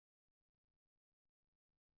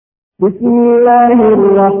بسم الله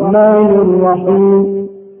الرحمن الرحیم.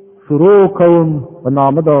 شروع کوم په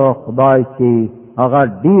نام د خدای چې هغه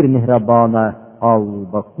ډیر مهربان او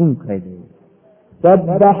بخښونکی دی.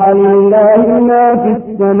 سبح لله ما في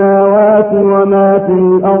السماوات وما في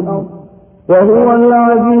الأرض وهو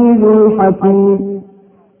العزيز الحكيم.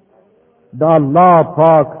 دا الله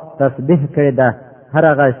پاک تسبیح کړی ده هر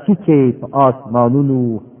هغه شی چې په آسمانونو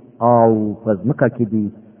او په ځمکه کې دي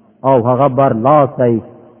او هغه برلاسی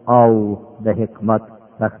او د حکمت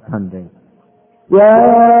څښتن دی. يا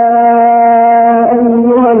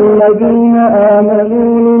أيها الذين آمنوا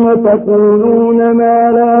لم تقولون ما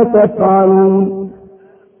لا تفعلون.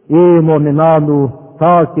 ای مؤمنانو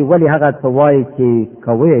تاسو ولې هغه څه وایئ چې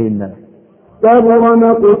کوئ نه؟ كبر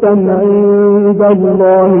مقتا عند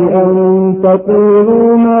الله أن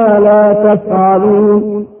تقولوا ما لا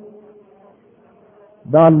تفعلون.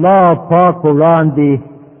 دا الله پاک وړاندې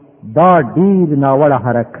دا ډیر ناوړه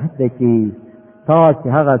حرکت دی چې تاسو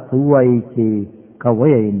هغه څه وایئ چې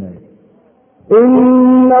کوئ نه.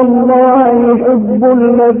 إن الله يحب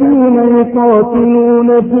الذين يقاتلون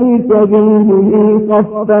في سبيله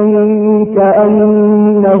صفا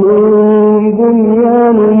كأنهم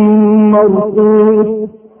بنيان مرصوص.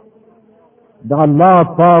 دا الله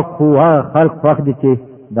پاک خو خلق وخت دي چې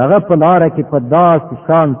دغه په لاره کې په داسې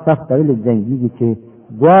شان سخت ویل جنګيږي چې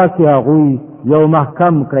ګواکې هغوی یو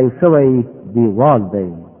محکم کړی شوی دیوال دی.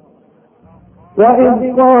 وإذ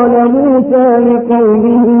قال موسى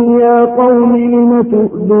لقومه يا قوم لم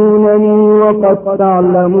تؤذونني وقد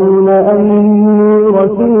تعلمون أني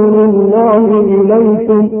رسول الله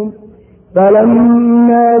إليكم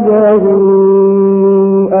فلما جاءوا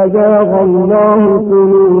أزاغ الله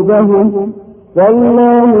قلوبهم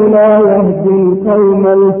والله لا يهدي القوم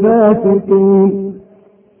الفاسقين.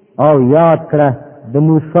 او یاد کړه د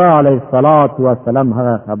موسی علیه السلام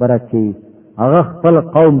هغه خبره چې هغه خپل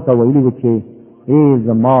قوم ته ویلي و چې ای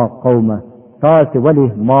زما قومه تاسو ولې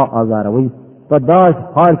ما ازاروئ په داس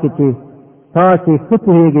حال کې چې تاسو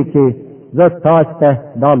پوهیږئ چې زه تاسو ته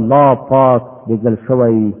د الله پاک لېږل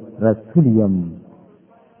شوی رسول یم.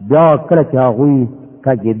 بیا کله چې هغوی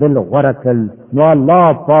کږېدل غوره کړل نو الله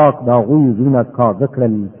پاک د هغوی زړونه کاږه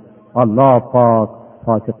کړل. الله پاک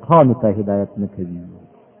فاسقانو ته هدایت نه کوي.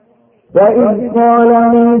 وإذ قال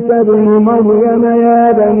عيسى ابن مريم يا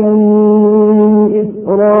بني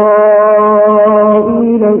إسرائيل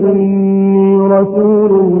إني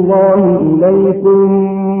رسول الله إليكم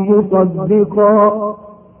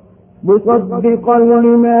مصدقا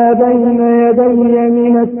لما بين يدي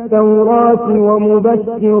من التوراة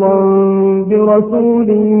ومبشرا برسول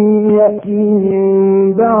يأتي من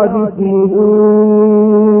بعد اسمه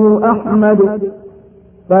أحمد.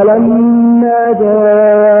 فلما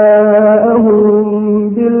جاءهم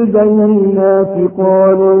بالبينات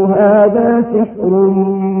قالوا هذا سحر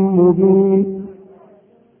مبين.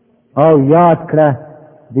 او یاد کړه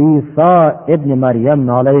د عیسی ابن مریم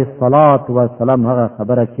علیه السلام هغه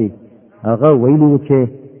خبره چې هغه ویلو چې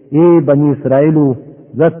ای بنی اسرائیلو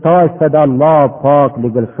زه تاسو ته د الله پاک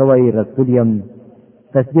لېږل شوی رسول یم.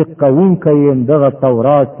 تصدیق کوونکی یم دغه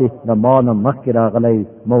تورات چې د ما نه مخکې راغلی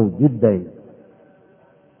موجود دی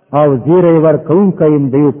او زیری ورکوونکی یم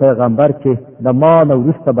د یو پیغمبر چې د ما نه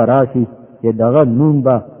وروسته به راشي چې دغه نوم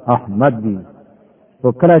به احمد وي. خو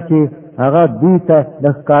کله چې هغه دوی ته د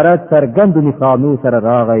ښکاره څرګندو نښانو سره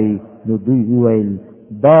راغی نو دوی وویل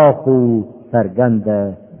دا خو څرګنده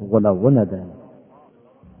غولونه ده.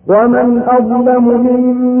 ومن أظلم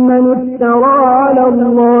ممن افترى على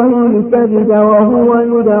الله الكذب وهو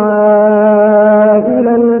يدعى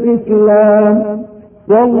إلى الإسلام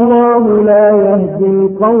والله لا يهدي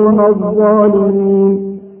القوم الظالمين.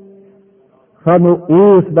 خنو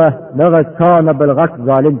اوس به دغه چانه بلغت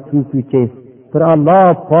ظالم څوک چې پر الله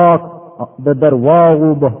پاک د درواغو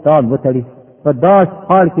بهتان وتړي په داس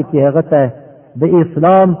حال کې چې هغه ته د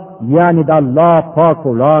اسلام یعنی د الله پاک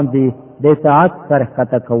وړاندې د اطاعت سره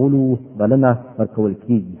ښکته کولو بلنه ورکول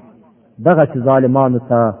کېږي. دغه چې ظالمانو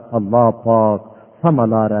ته الله پاک سمه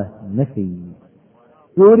لاره نه ښیي.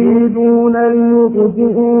 يريدون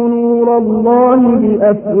ليطفئوا نور الله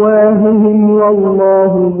بأفواههم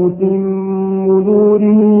والله متم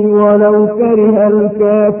نوره ولو كره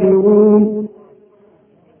الكافرون.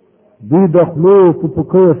 دوی د خلو په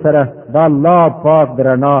پکو سره د الله پاک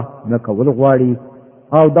درنا نه کول غواړي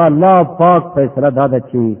او د الله پاک فیصله دا ده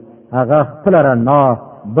چې هغه خپل رڼا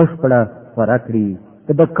بشپړه خپره کړي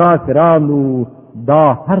که د کافرانو دا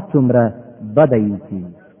هر څومره بده ایسي.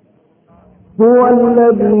 هو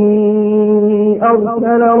الذي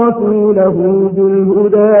أرسل رسوله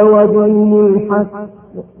بالهدى ودين الحق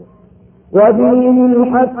ودين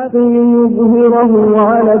الحق ليظهره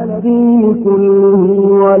على الدين كله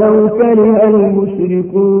ولو كره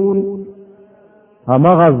المشركون.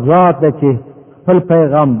 همغه ذات ده چې خپل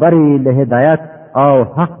پیغمبر له هدایت او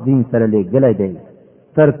حق دین سره لګلای دی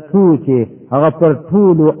تر څو چې هغه پر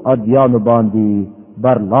ټولو ادیانو باندې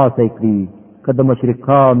برلاسه کړي که د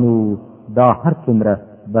مشرکانو دا هر څومره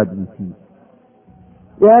بد وي.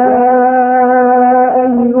 يا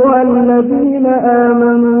أيها الذين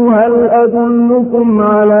آمنوا هل أدلكم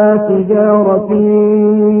على تجارة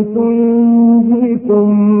تنجيكم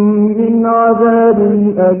من عذاب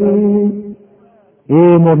أليم. اے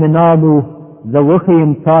مومنانو زوخیم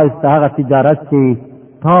تاسو هغه تجارت چې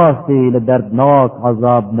تاسو له دردناک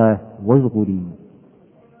عذاب نه وژغوري.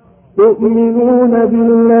 تؤمنون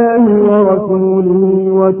بالله ورسوله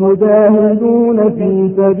وتجاهدون في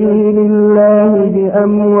سبيل الله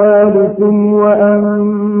بأموالكم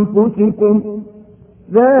وأنفسكم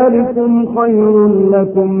ذلكم خير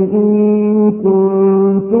لكم إن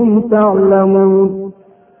كنتم تعلمون.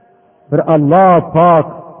 پر الله پاک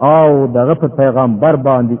او دغه پیغمبر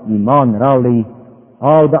باندې ایمان راوړي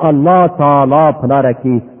او د الله تعالی په لار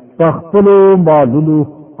کې خپل مالونو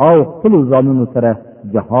او خپل ځانونو سره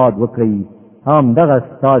جهاد وکړي هم دغه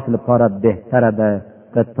ستاسو لپاره بهتره ده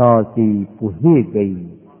که تاسو پوهیږئ.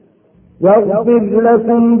 يغفر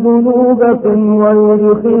لكم ذنوبكم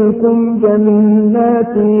ويدخلكم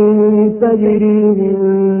جنات تجري من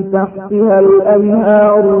تحتها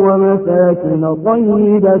الأنهار ومساكن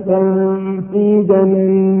طيبة في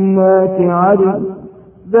جنات عدن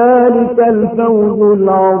ذلك الفوز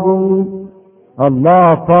العظيم. الله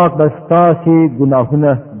پاک بستاسي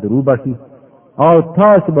گناهونه دروبشي او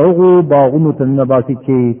تاسو به هغو باغونو ته نباسي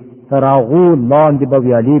چې تر هغو لاندې به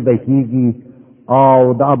ویالې بهیږي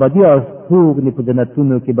او د ابدي استوګنې په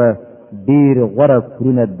جنتونو کې به ډېر غوره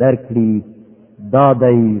کورونه درکړي. دا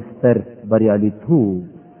دی ستر بریالیتوب.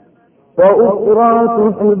 وأخرى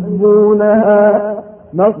تحبونها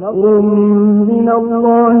نصر من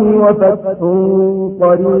الله وفتح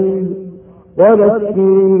قريب وبشر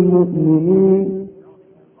المؤمنين.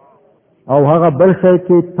 او هغه بل شی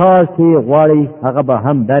چې تاسو غواړئ هغه به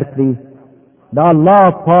هم درکړي. دا الله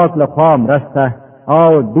پاک له خوا مرسته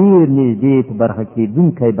او ډیر نږدې په برخه کې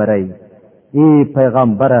دونکی بری. ای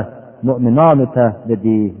پیغمبره مؤمنانو ته د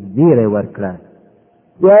دې زیری ورکړه.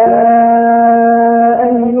 يا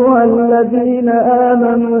أيها الذين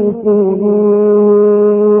آمنوا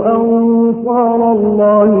كونوا أنصار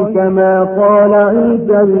الله كما قال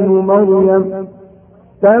عيسى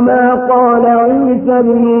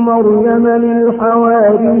ابن مريم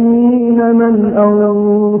للحواريين من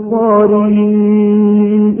أنصاري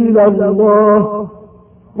إلى الله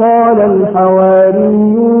قال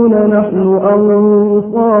الحواريون نحن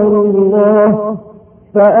أنصار الله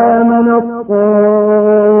فآمنت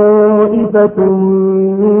طائفة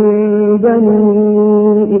من بني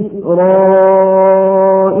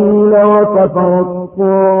إسرائيل وكفرت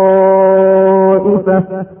طائفة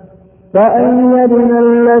فأيدنا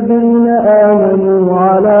الذين آمنوا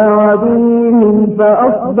على عدوهم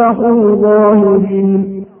فأصبحوا ظاهرين.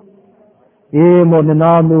 اے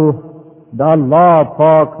مومنانو دا الله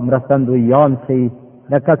پاک مرستندویان شي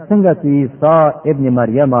لکه څنګه چې عیسی ابن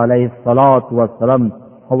مریم علیه السلام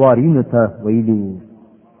حوارینو ته ویلو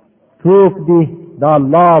څوک دی دا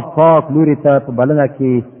الله پاک لوري ته په بلنه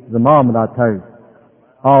کې زما ملاتړ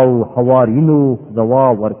او حوارینو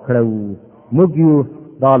ځواب ورکړو موږ یو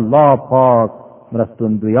دا الله پاک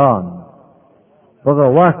مرستندویان. هغه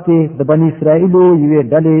وخت د بنی اسرائیلو یوې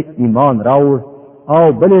ډلې ایمان راوړ او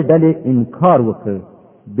بلې ډلې انکار وکړ.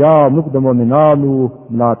 بیا موږ د مؤمنانو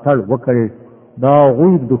ملاتړ وکړ دا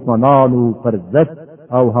غوی دښمنانو پر ضد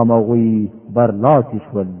او همغوی برلاسی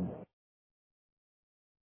شول.